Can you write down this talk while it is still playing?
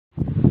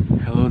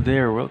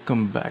there,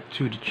 welcome back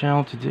to the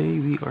channel. Today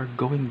we are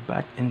going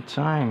back in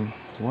time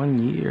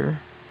 1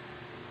 year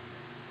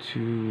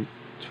to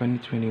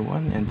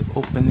 2021 and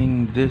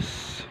opening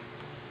this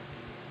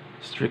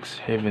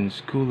Strixhaven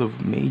School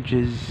of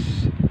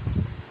Mages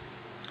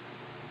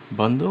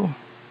bundle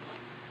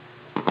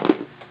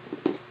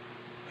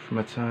from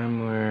a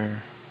time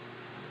where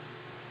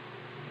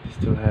they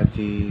still had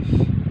these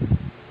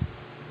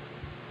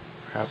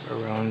wrap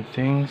around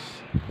things.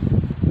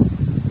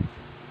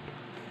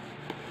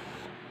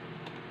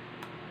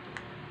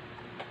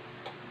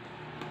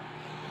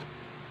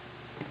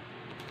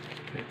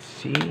 Let's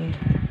see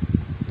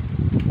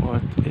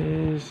what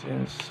is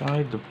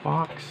inside the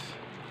box.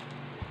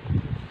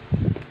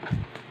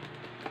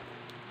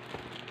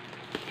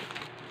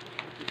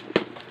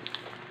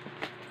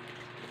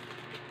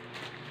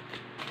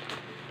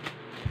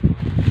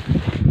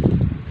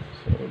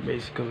 So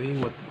basically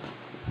what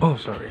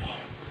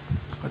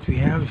we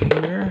have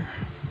here,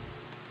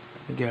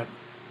 we got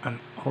an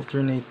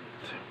alternate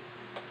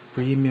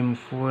premium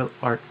foil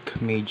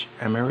Archmage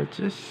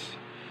Emeritus,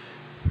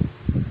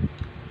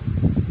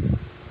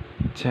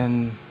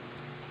 10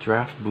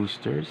 draft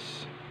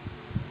boosters,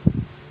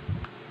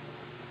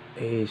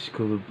 a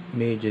School of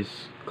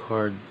Mages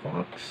card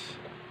box,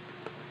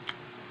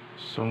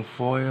 some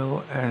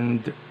foil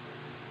and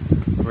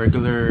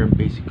regular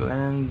basic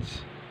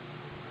lands,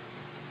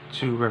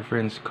 2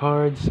 reference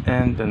cards,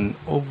 and an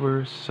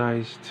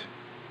oversized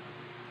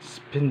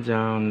spin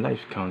down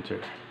life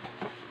counter.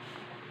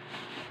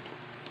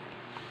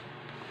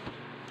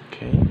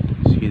 Okay,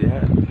 see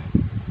that?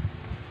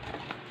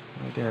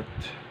 I got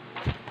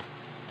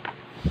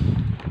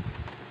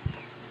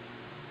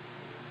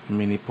a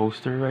mini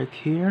poster right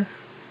here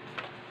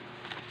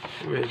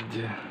with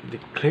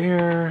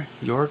Declare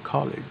Your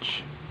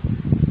College.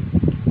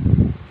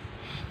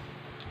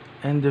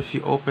 And if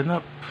you open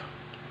up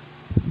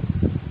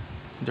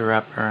the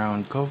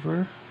wraparound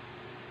cover,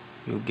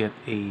 you'll get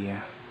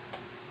a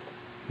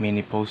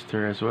mini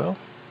poster as well,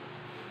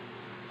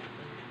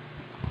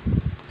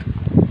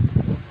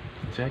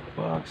 tech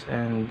box,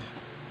 and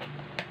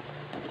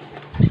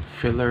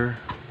filler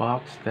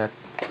box that,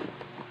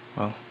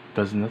 well,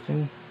 does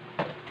nothing.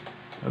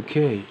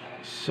 Okay,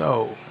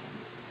 so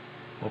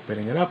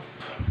opening it up,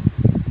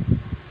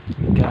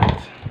 we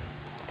got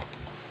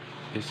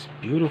this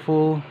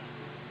beautiful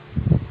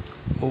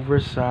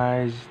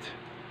oversized,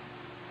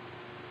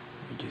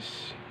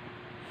 just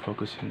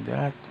focus on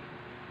that,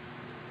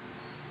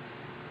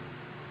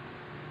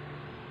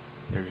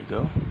 there you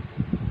go,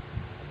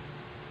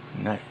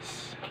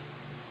 nice.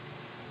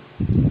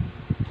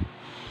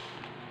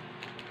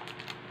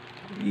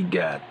 We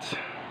got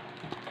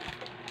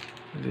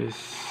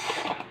this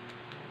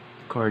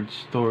card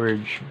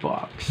storage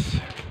box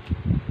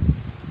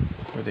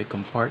with a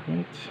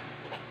compartment.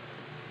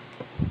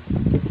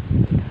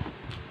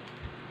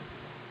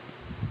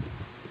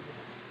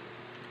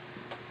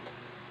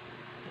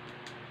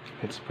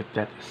 Let's put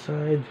that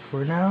aside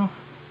for now.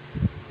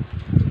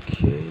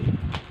 Okay,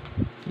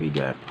 we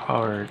got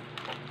our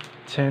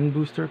 10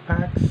 booster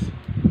packs.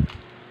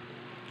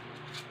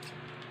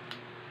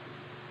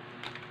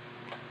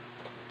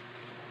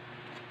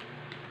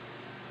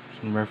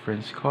 Some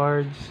reference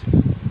cards,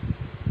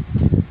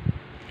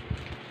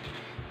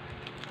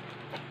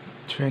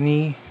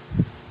 20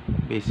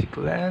 basic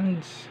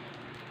lands,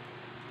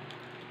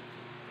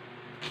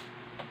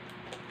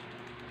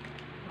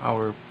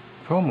 our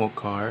promo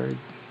card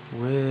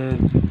with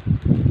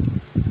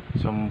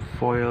some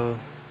foil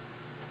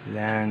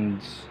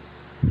lands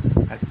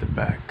at the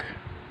back.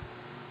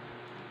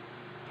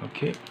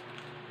 Okay,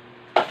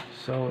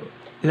 so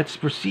let's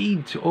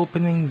proceed to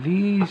opening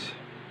these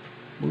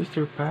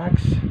booster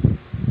packs.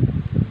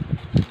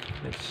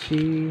 Let's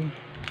see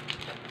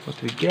what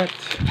we get.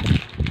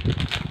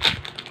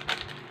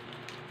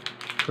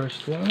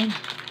 First one,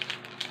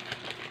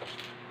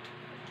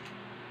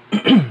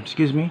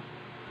 excuse me.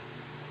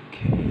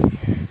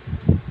 Okay,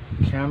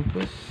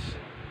 Campus,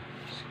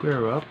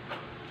 Square Up,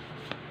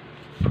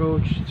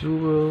 Approach,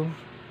 Duel,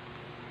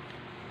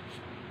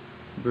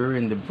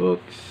 Burn the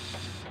Books,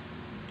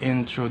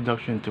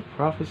 Introduction to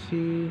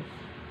Prophecy,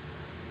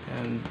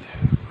 and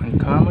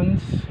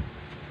Uncommons,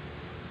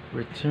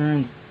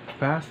 Return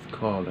Past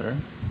Caller,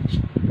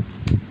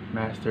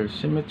 Master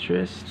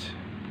Symmetrist,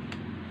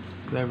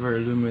 Clever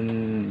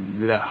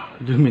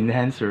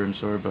Luminancer, I'm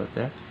sorry about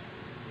that.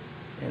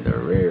 And our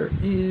rare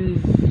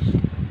is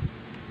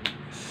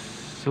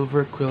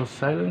Silver Quill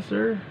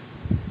Silencer.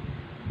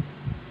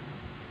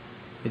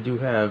 We do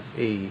have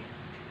a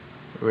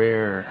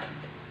rare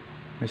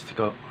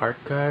Mystical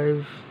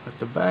Archive at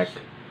the back,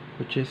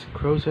 which is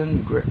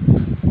Crozen Grip.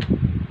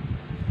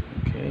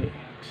 Okay,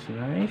 looks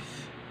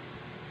nice.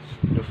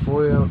 The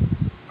foil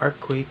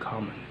Archway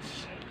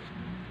Commons,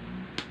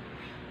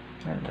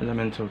 an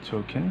elemental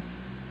token.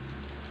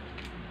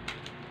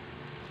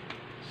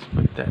 Let's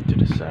put that to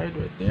the side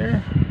right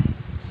there.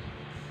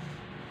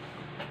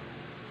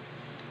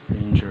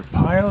 Ranger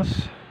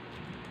Piles.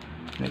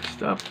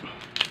 Next up,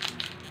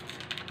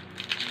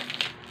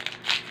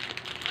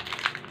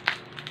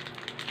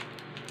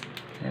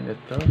 and the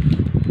tough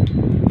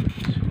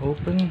to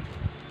open.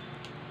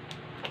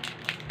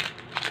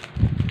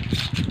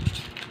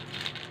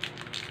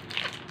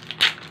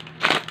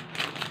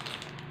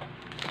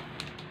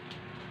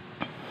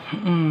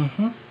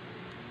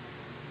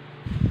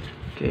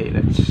 Okay,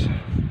 let's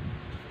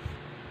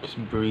just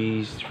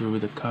breeze through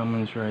the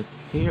comments right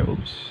here.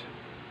 Oops.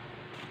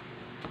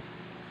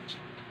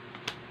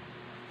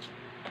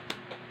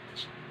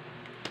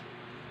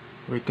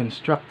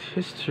 Reconstruct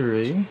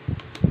history,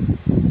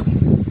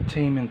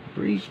 containment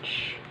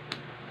breach,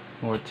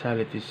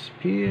 mortality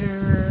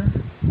spear,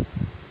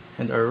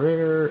 and our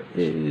rare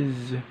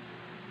is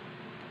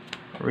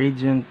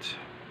radiant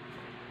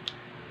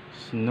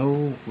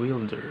snow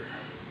wielder,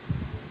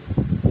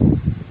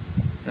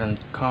 and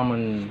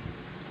common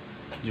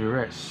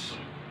duress.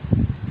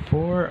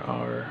 For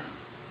our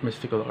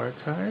mystical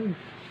archive,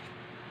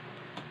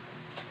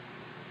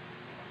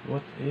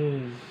 what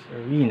is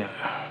arena?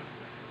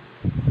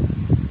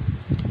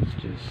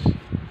 Just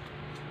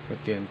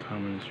put the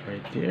uncommons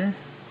right there.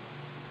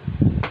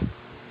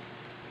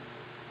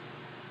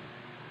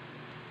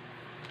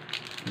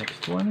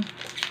 Next one.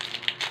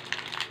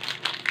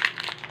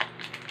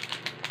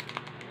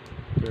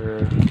 They're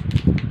a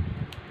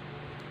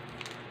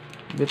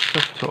bit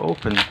tough to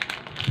open.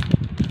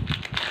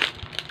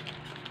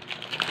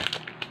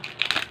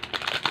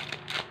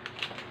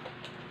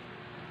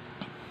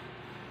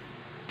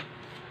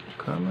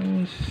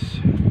 Commons.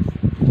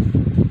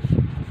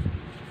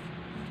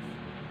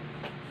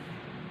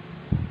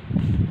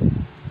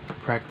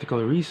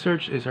 Practical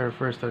research is our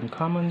first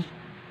uncommon.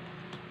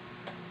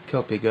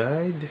 Kelpie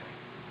guide.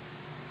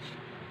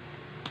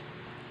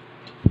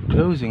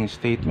 Closing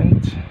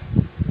statement.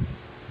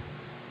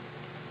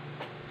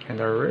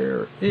 And our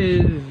rare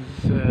is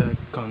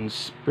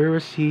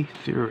conspiracy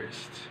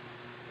theorist.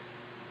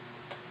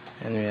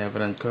 And we have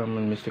an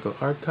uncommon mystical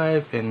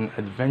archive and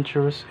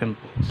adventurous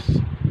impulse.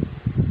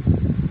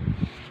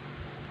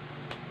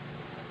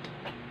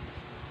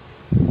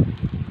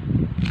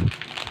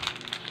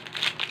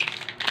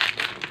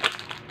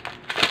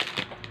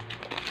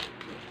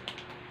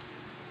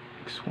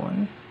 Next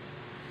one.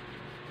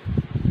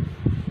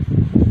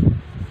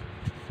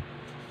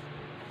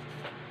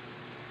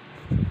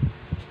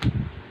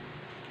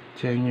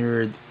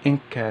 Tenured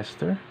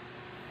Inkcaster,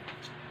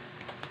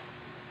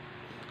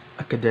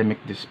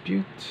 Academic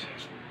Dispute,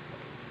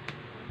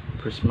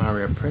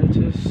 Prismari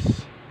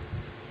Apprentice,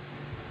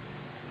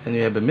 and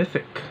we have a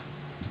mythic.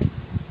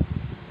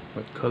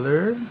 What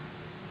color?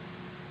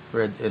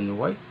 Red and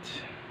white.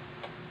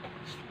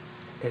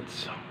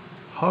 It's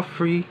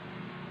Hoffrey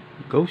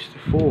Ghost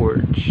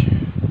Forge.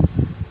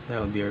 That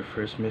will be our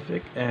first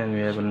mythic, and we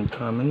have an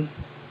uncommon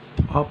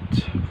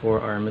opt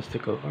for our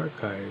mystical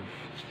archive.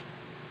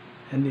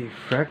 And a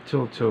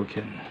fractal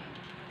token.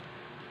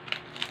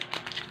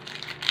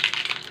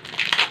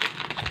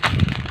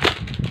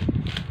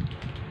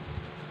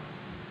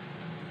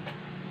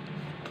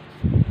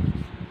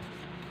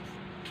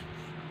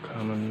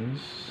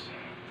 Commons.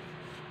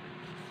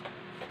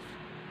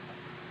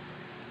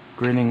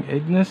 Grinning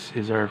Ignis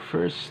is our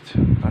first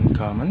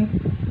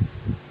uncommon.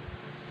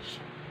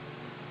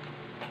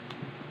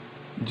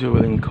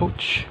 Dueling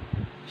Coach.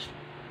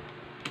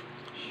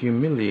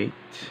 Humiliate.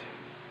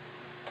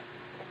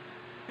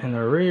 And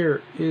our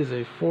rare is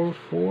a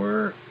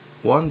 4/4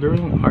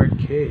 Wandering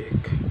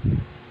Archaic.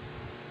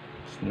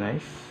 It's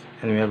nice.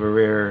 And we have a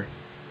rare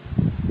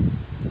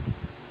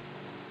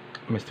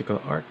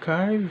mystical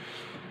archive.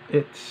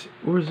 It's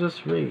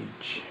Urza's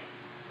Rage.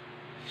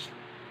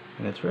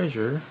 And a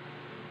treasure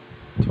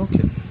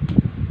token.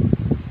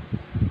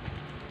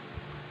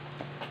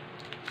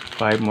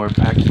 5 more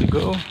packs to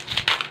go.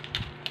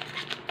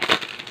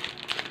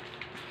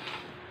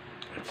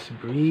 Let's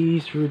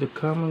breeze through the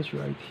comments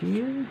right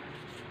here.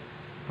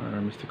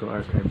 Our mystical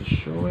archive is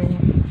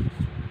showing.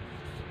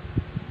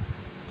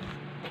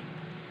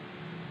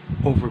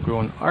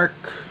 Overgrown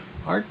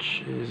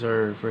Arch is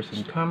our first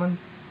uncommon.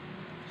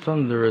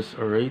 Thunderous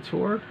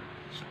Orator.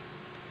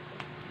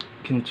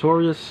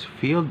 Kentorius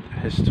Field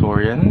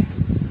Historian.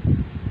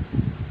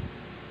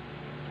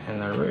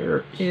 And our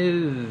rare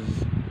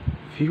is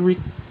Fury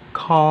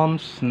Calm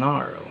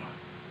Snarl.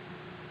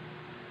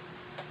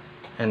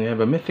 And we have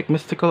a mythic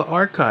mystical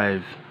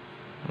archive.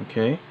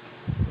 Okay,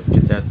 what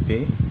could that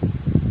be?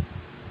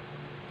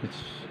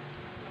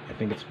 I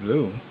think it's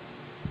blue.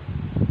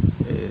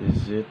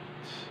 Is it?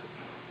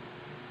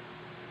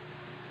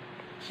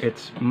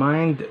 It's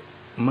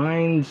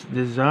Mind's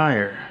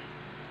Desire.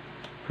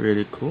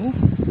 Pretty cool.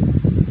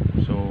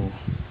 So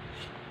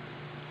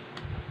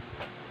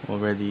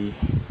already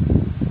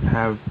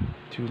have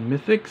 2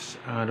 mythics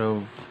out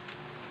of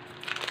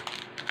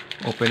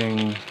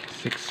opening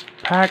 6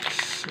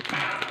 packs.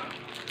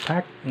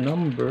 Pack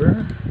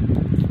number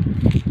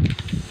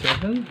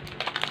 7.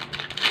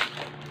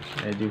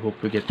 I do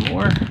hope we get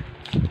more.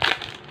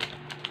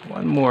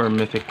 One more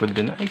mythic would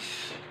be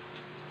nice.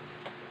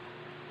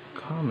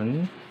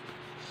 Common.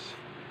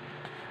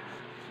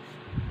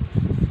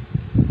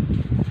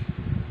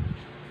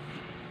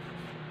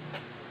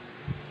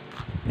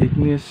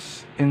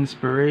 Ignis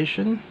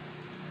Inspiration,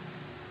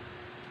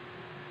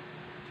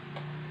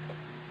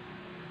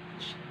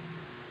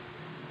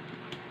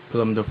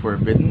 Plum the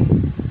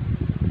Forbidden,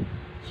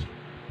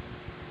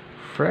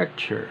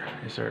 Fracture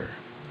is our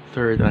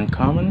third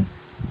uncommon,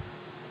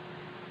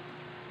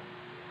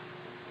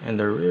 and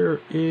the rare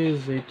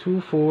is a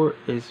 2/4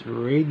 is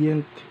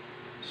Radiant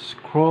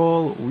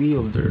Scroll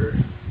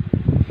Wielder.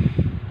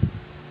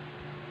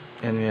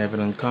 And we have an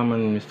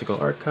uncommon mystical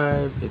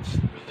archive. It's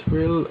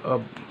Thrill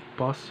of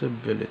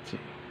Possibility.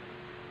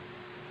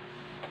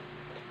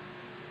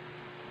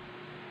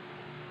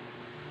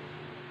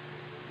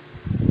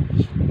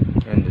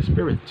 And the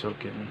Spirit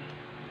Token.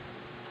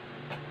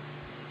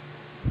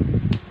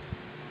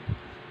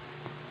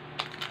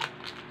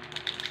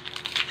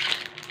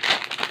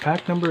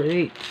 Pack number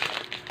 8.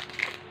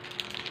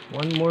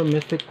 One more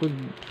mythic would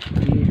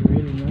be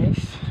really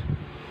nice.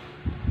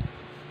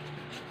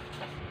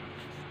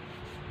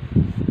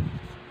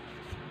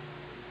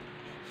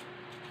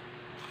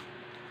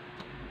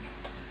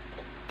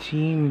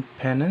 Team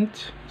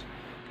Pennant,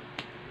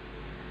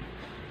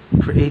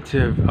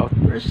 Creative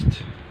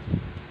Outburst,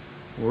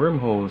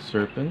 Wormhole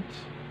Serpent,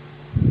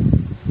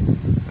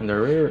 and the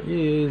rare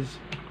is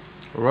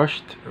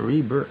Rushed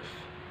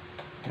Rebirth,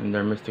 and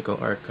their mystical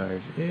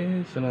archive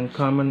is an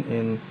uncommon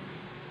in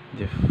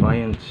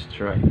Defiant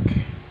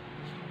Strike,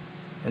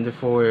 and the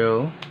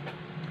foil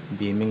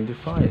Beaming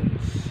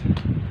Defiance.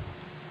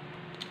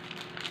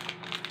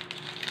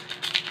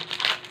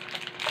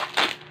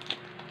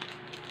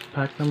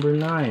 Pack number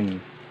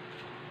 9.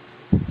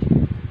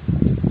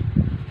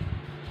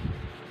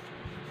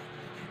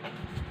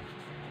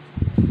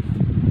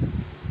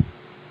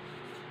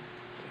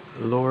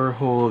 Lower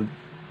Hold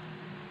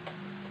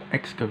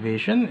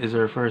Excavation is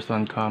our first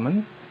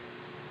uncommon.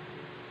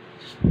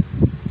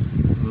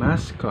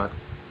 Mascot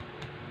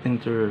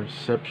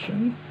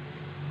Interception.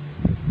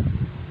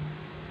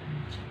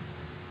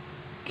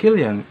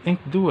 Killian Ink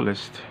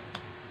Duelist.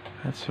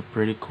 That's a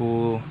pretty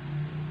cool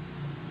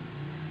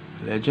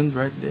legend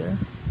right there.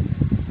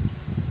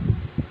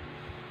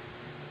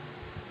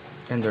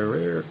 And the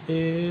rare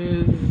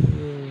is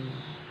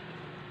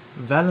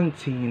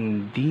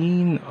Valentine,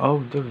 Dean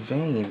of the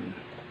Vein.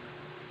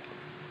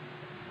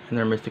 And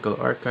our mystical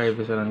archive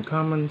is an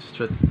uncommon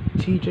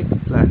Strategic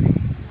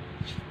Planning,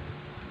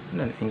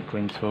 and an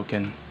Inkling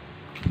token.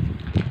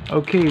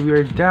 Okay, we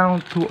are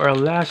down to our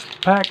last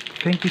pack.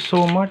 Thank you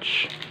so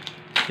much.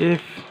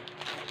 If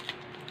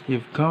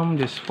you've come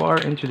this far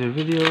into the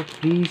video,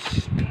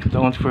 please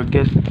don't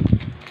forget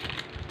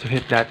to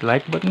hit that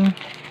like button,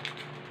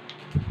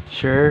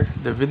 share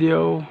the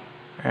video,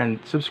 and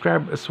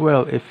subscribe as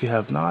well if you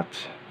have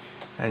not,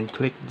 and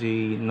click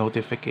the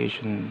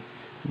notification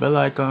bell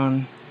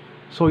icon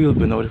so you'll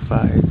be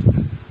notified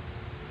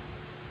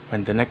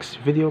when the next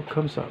video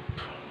comes up.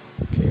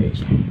 Okay,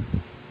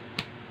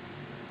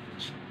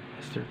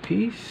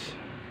 Masterpiece,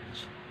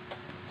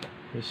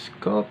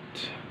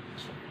 Resculpt,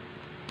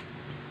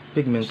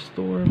 Pigment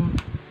Storm,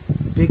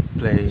 Big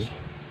Play,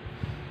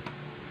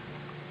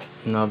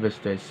 Novice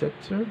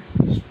Dissector,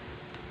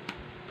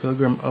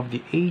 Pilgrim of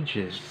the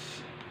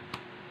Ages,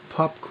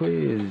 Pop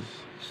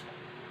Quiz,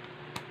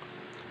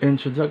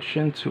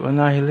 Introduction to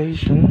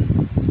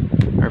Annihilation.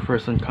 Our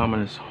first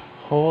uncommon is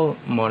Hall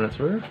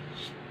Monitor,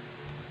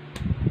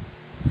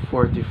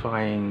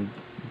 Fortifying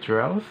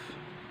Drought,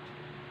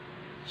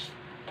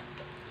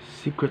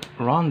 Secret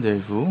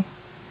Rendezvous.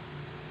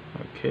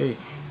 Okay,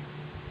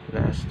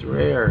 last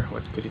rare,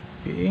 what could it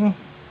be?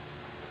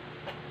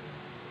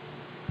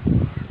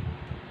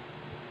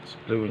 It's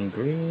blue and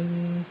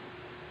green.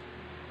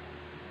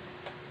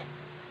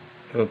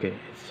 Okay,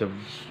 it's a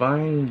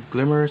Vine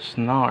Glimmer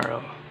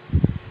Snarl.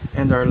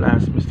 And our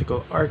last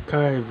mystical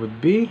archive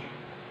would be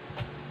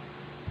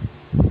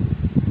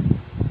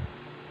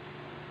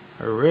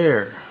a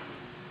rare.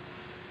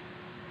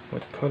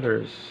 What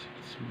colors?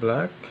 It's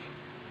black.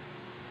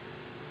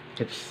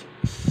 It's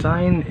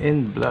Sign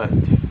in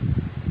Blood.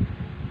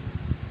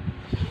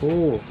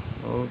 Cool.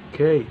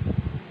 Okay,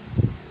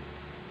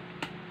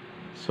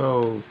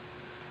 so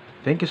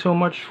thank you so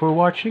much for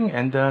watching,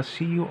 and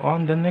see you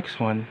on the next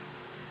one.